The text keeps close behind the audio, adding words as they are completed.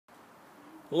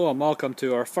Hello and welcome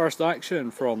to our first action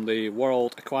from the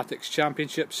World Aquatics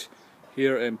Championships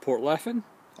here in Portleffen,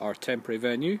 our temporary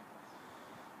venue.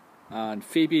 And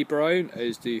Phoebe Brown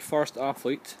is the first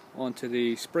athlete onto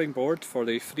the springboard for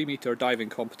the 3-metre diving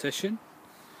competition.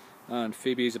 And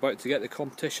Phoebe is about to get the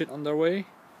competition underway.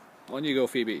 On you go,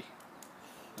 Phoebe.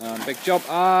 And big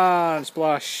jump and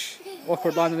splash.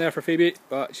 Awkward landing there for Phoebe,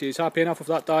 but she's happy enough with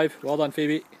that dive. Well done,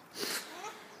 Phoebe.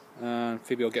 And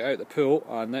Phoebe will get out the pool,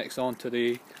 and next on to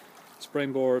the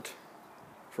springboard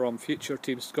from future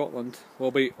Team Scotland will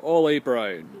be Ollie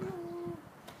Brown.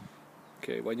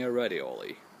 Okay, when you're ready,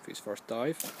 Ollie, for his first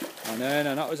dive. And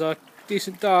that was a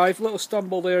decent dive, little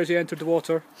stumble there as he entered the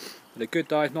water, but a good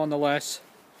dive nonetheless.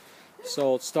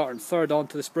 Solid starting third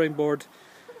onto the springboard,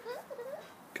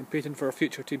 competing for a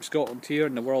future Team Scotland here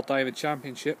in the World Diving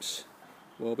Championships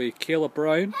will be Caleb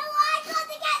Brown.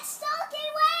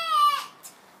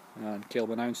 And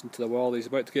Caleb announcing to the world he's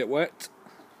about to get wet.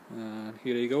 And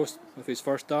here he goes with his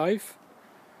first dive.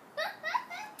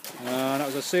 And that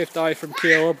was a safe dive from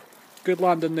Caleb. Good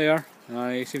landing there.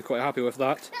 He seemed quite happy with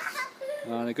that.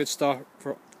 And a good start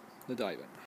for the diving.